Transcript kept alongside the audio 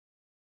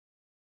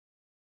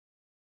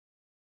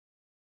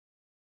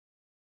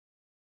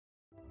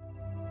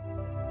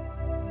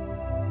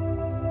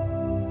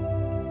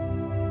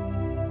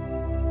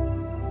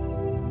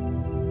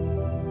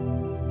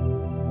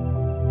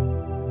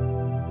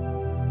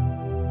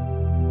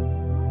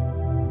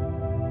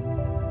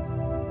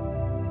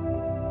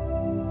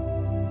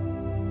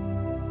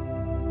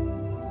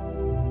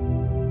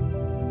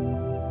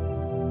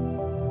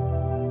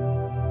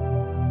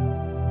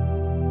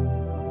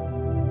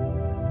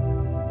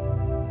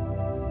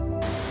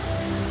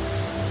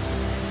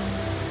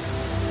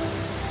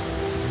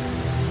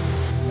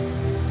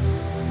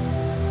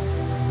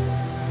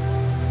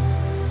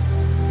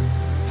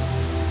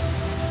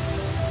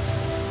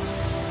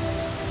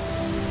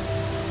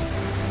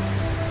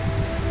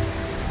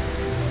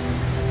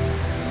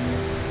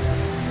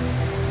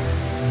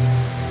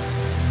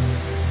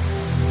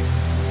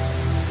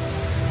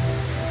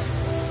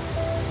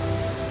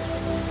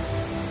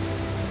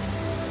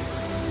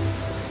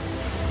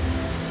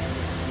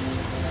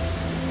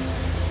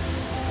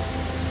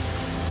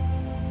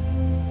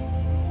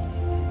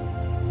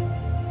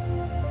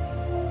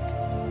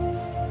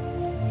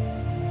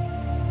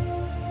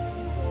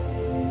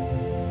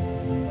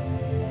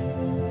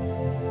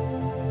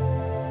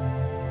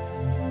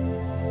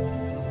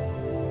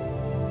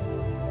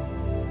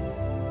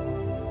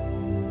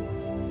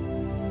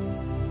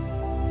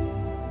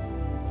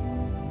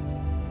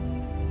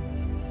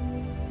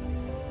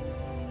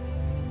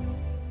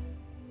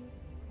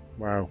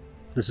Wow,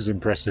 this is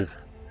impressive.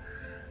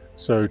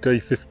 So day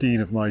 15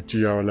 of my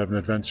GR11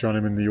 adventure, and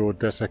I'm in the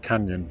Ordesa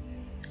Canyon.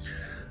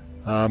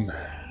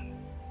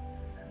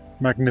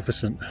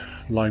 Magnificent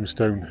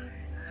limestone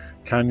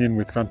canyon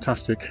with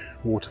fantastic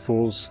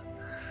waterfalls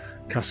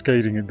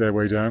cascading their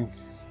way down,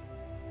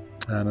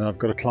 and I've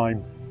got to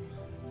climb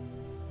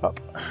up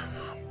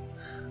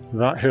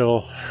that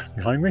hill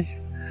behind me,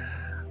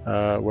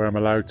 where I'm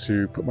allowed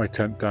to put my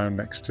tent down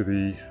next to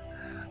the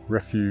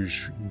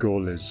refuge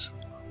Gorliz.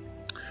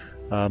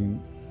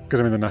 Because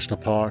I'm in the national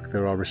park,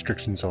 there are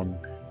restrictions on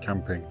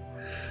camping.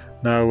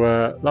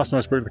 Now, last time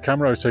I spoke to the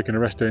camera, I was taking a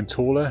rest day in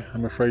Torla.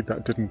 I'm afraid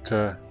that didn't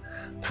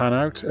pan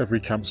out.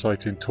 Every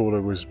campsite in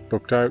Torla was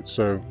booked out,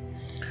 so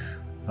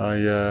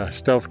I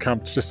stealth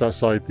camped just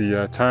outside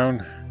the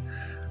town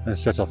and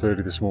set off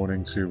early this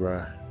morning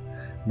to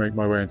make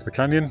my way into the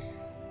canyon.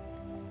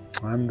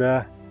 And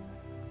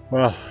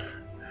well,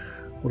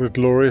 what a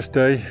glorious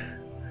day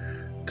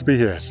to be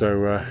here.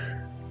 So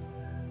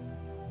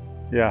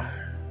yeah,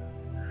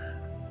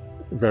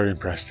 very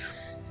impressed.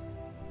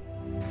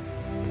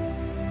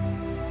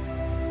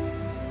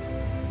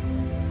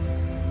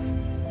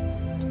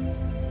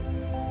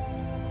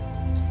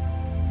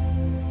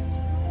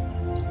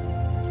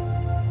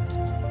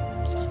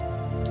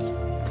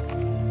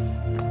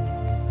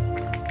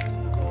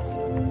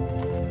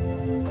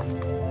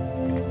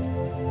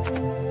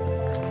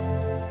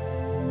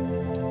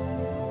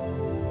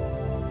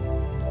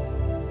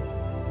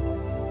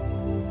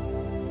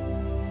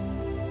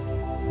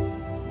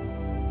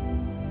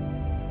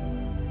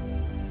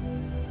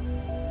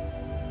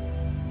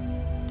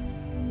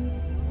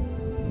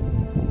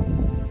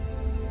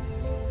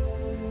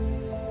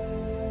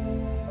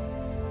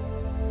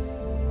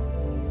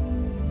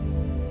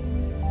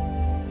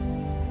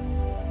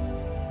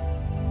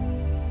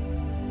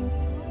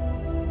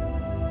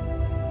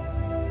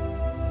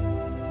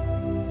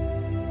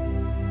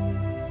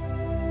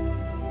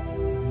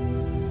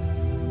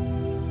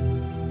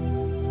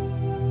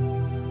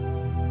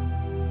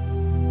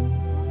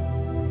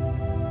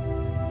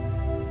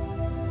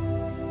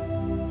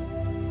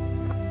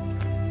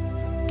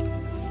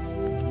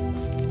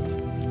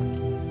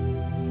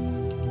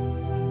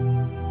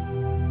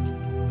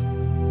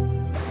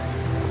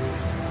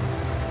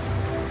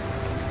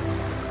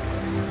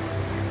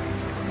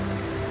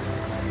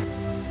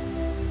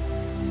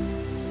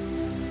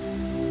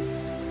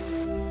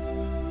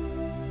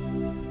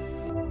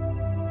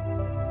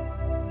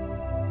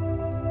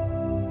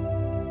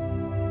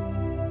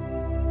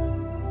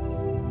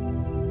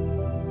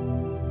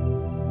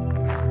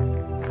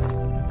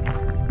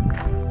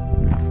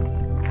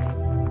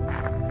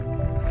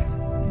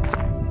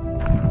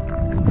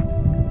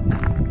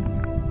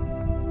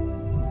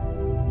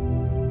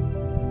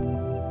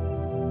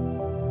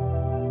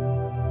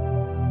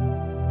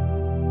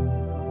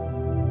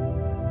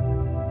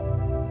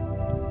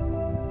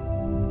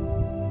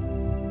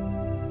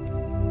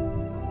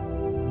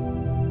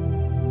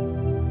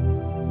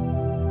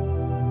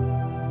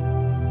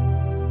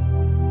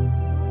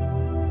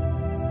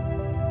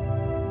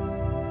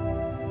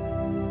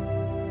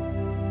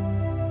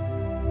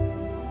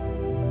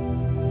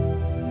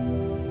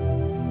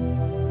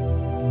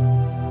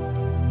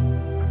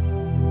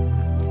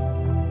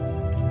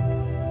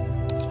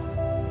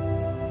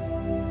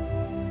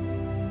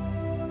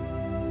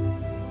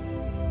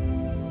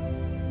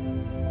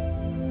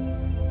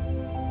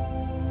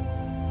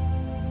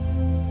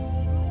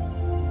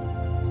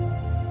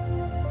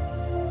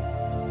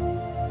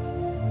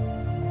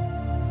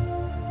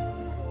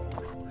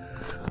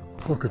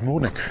 Well, good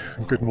morning,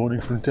 and good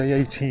morning from day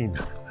 18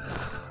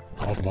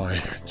 of my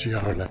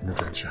GR11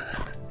 adventure.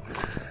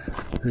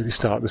 Early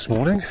start this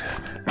morning.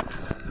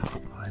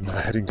 I'm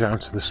heading down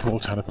to the small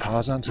town of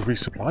Parzan to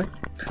resupply.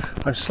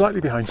 I'm slightly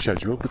behind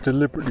schedule, but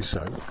deliberately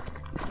so.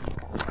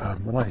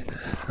 When I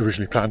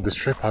originally planned this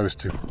trip, I was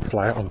to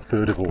fly out on the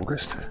 3rd of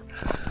August,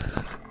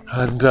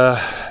 and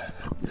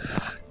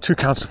 2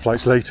 cancelled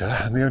flights later,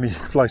 and the only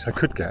flight I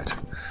could get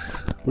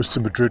was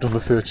to Madrid on the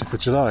 30th of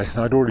July.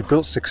 Now, I'd already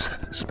built 6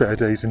 spare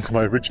days into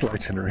my original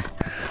itinerary,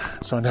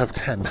 so I now have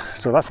 10.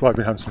 So that's why I've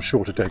been having some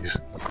shorter days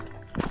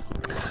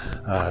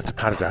to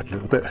pad it out a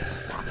little bit.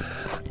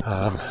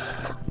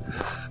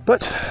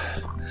 But,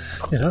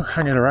 you know,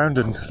 hanging around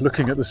and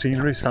looking at the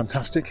scenery is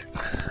fantastic.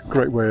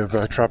 Great way of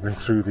travelling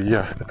through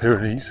the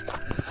Pyrenees.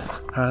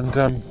 And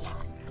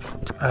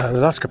the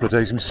last couple of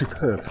days have been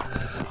superb.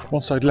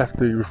 Once I'd left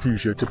the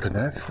Refugio de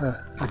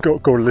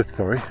Gorliz,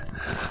 sorry,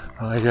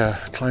 I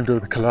climbed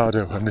over the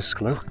Collado and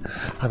Nisclo,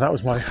 and that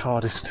was my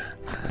hardest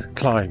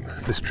climb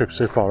this trip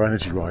so far,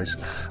 energy-wise.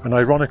 And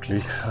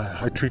ironically,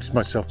 I treated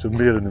myself to a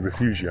meal in the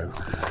Refugio,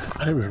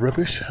 and it was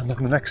rubbish. And then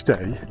the next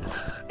day,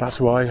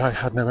 that's why I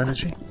had no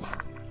energy.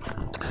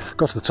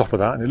 Got to the top of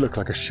that, and it looked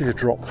like a sheer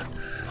drop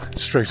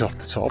straight off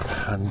the top,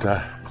 and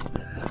there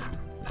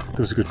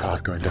was a good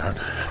path going down.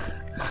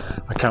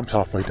 I camped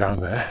halfway down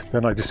there,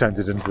 then I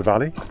descended into the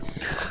valley,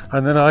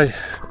 and then I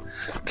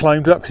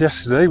climbed up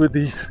yesterday with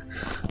the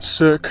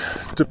Cirque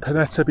de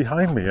Pineta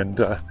behind me, and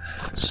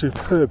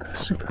superb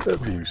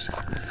views.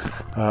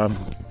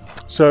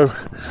 So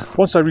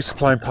once I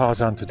resupply in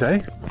Parzan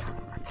today,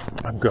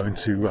 I'm going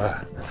to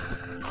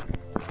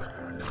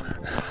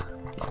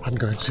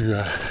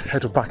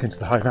head back into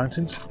the high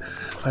mountains,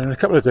 and in a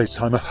couple of days'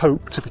 time I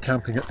hope to be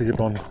camping at the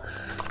Ibon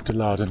de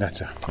la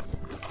Donetta.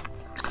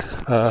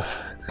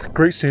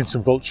 Great seeing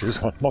some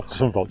vultures, well, not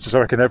some vultures, I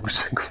reckon every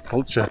single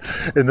vulture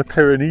in the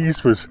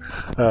Pyrenees was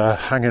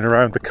hanging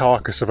around the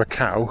carcass of a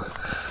cow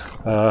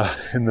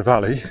in the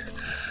valley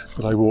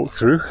that I walked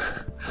through,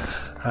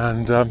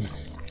 and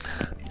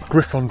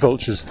griffon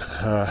vultures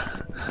were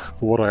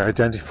what I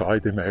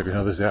identified. There may have been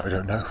others there, I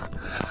don't know,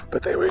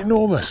 but they were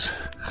enormous,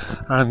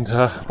 and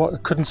what I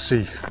couldn't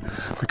see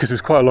because it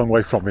was quite a long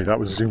way from me, that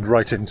was zoomed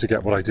right in to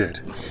get what I did,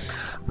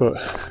 but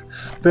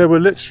there were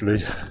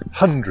literally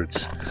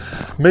hundreds,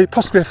 maybe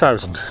possibly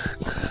 1,000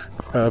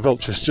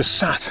 vultures just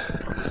sat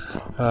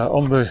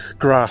on the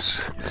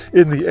grass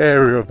in the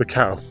area of the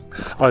cow,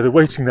 either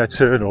waiting their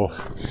turn or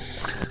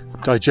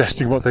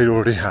digesting what they'd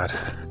already had.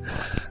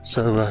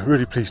 So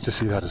really pleased to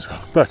see that as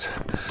well. But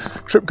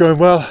trip going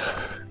well,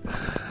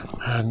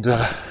 and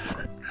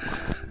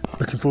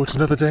looking forward to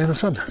another day in the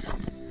sun.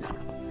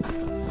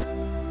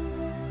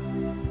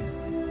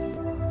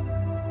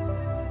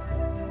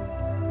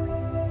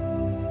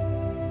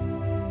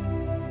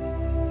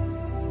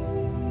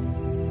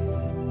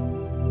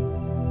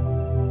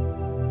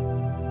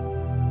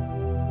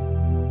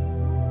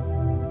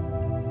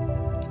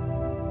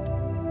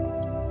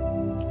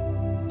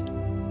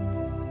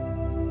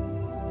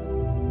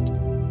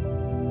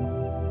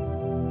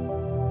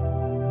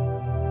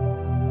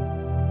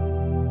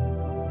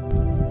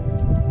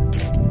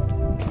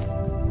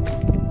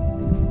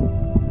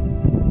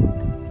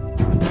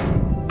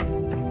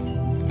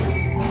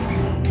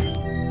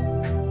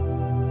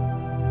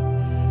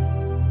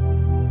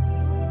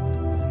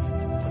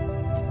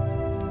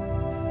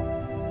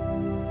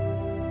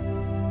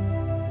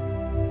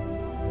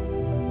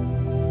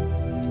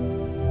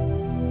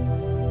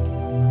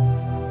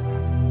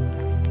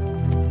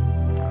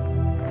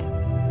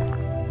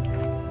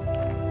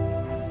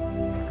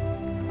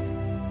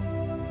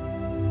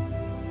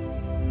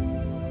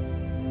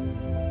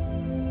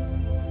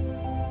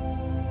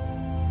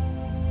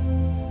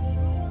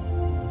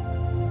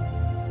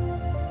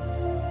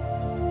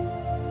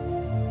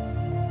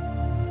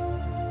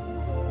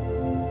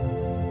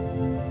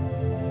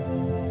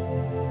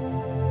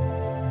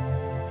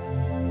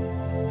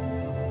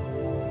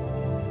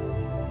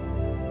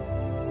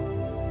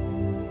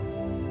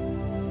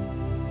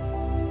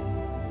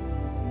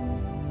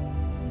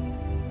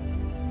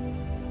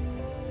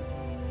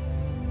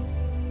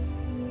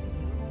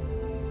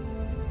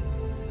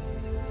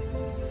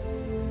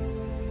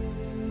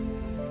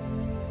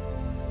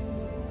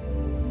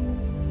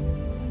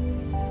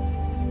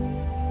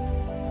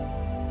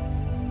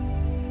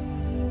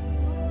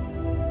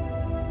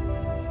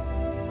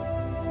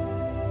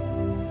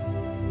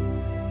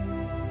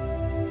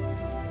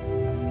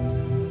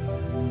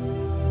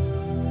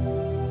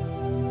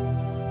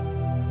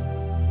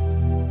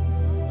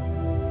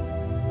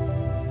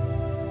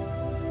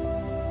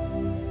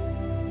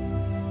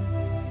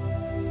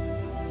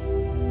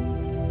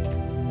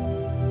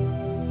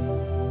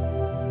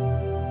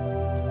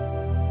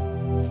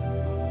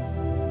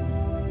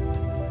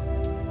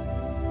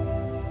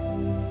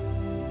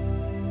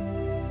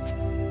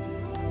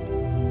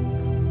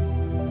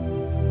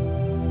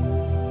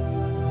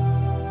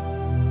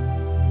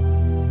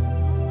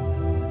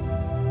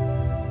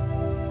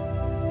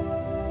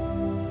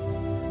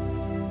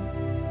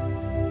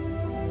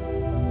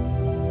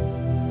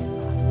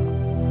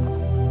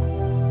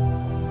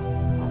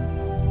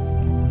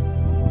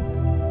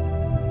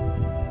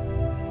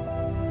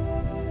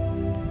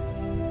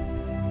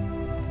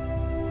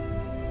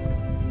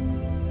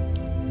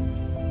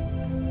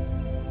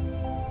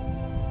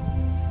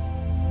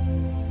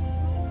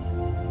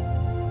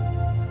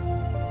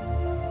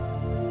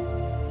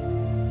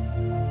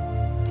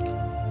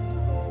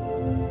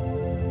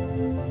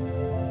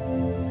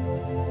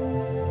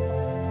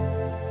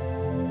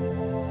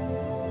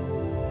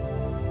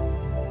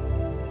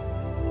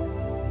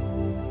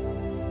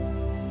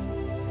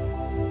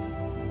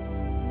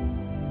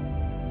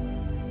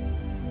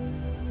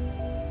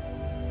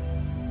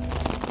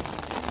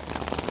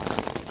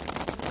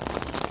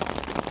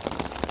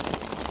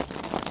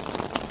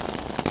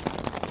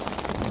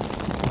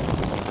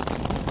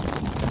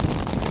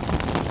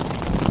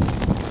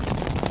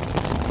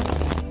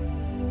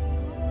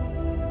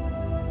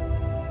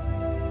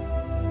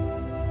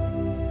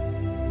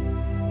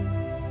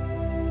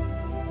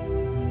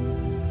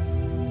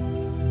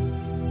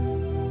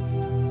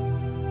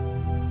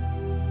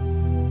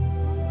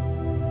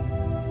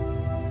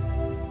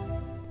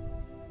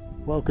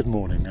 Well, good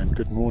morning, and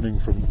good morning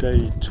from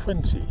day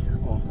 20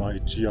 of my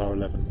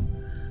GR11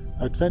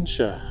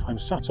 adventure. I'm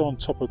sat on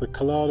top of the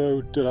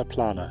Collado de la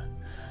Plana,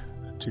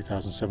 a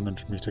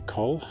 2,700 metre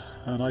col,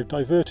 and I've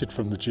diverted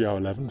from the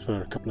GR11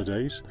 for a couple of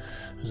days.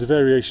 There's a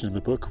variation in the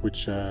book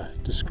which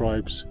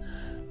describes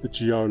the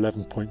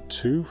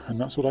GR11.2, and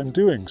that's what I'm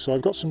doing. So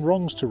I've got some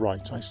wrongs to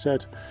right. I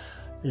said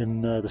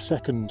in the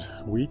second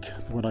week,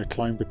 when I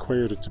climbed the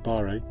Cuello de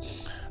Tabare,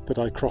 that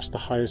I crossed the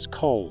highest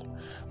col.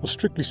 Well,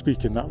 strictly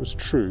speaking, that was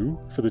true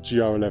for the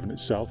GR11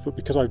 itself, but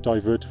because I've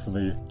diverted from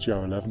the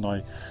GR11,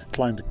 I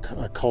climbed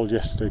a col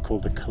yesterday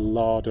called the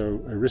Collado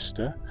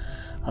Arista,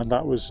 and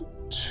that was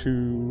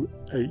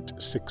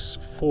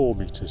 2864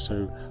 meters,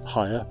 so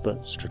higher,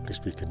 but strictly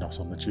speaking not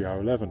on the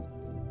GR11.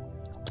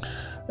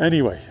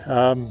 Anyway,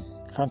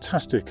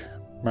 fantastic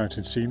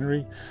mountain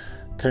scenery.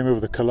 Came over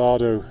the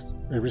Collado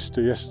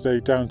Arista yesterday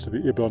down to the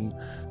Ibon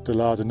de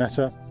la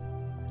Doneta,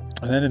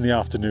 and then in the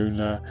afternoon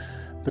the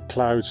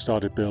clouds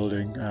started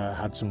building.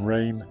 Had some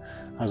rain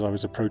as I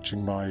was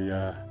approaching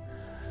my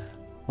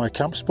my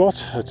camp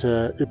spot at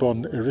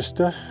Ibon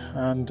Arista,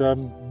 and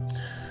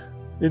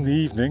in the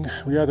evening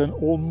we had an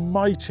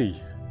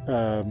almighty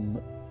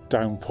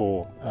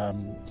downpour,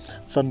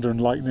 thunder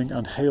and lightning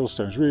and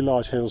hailstones, really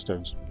large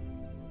hailstones.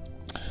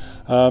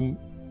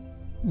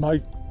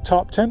 My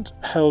tarp tent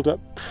held up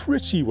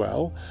pretty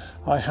well.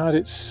 I had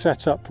it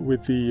set up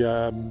with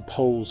the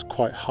poles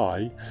quite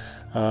high.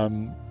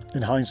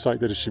 In hindsight,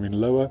 they'd have been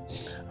lower.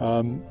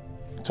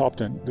 Tarp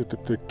tent,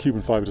 the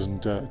Cuban fibre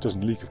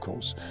doesn't leak, of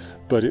course,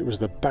 but it was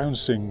the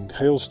bouncing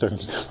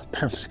hailstones that were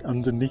bouncing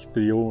underneath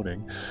the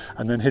awning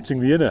and then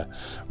hitting the inner,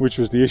 which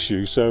was the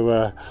issue.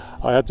 So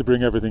I had to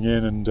bring everything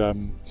in and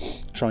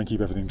try and keep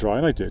everything dry,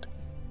 and I did.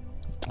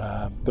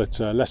 But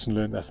lesson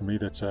learned there for me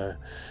that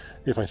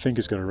if I think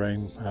it's going to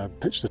rain,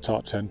 pitch the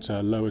tarp tent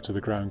lower to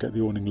the ground, get the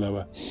awning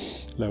lower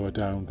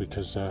down,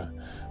 because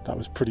that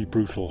was pretty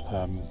brutal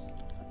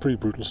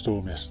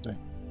storm yesterday.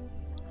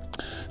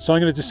 So I'm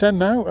going to descend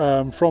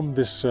now from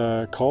this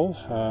col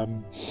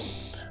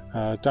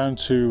down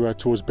to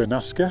towards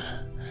Benasca,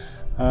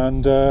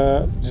 and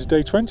this is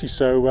day 20.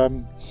 So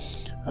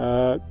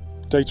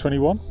day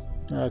 21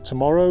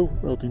 tomorrow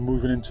we'll be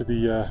moving into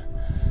the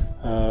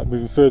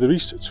moving further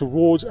east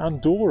towards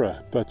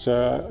Andorra, but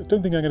I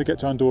don't think I'm going to get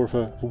to Andorra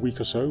for a week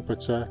or so,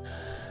 but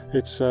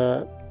it's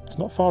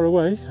not far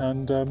away,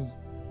 and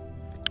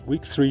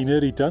week 3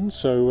 nearly done.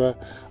 So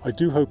I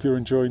do hope you're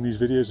enjoying these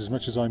videos as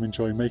much as I'm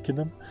enjoying making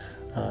them.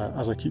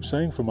 As I keep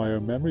saying, for my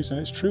own memories, and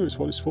it's true, it's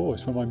what it's for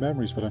my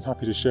memories, but I'm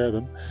happy to share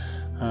them,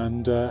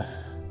 and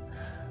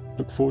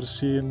look forward to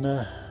seeing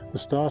the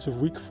start of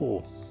week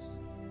 4.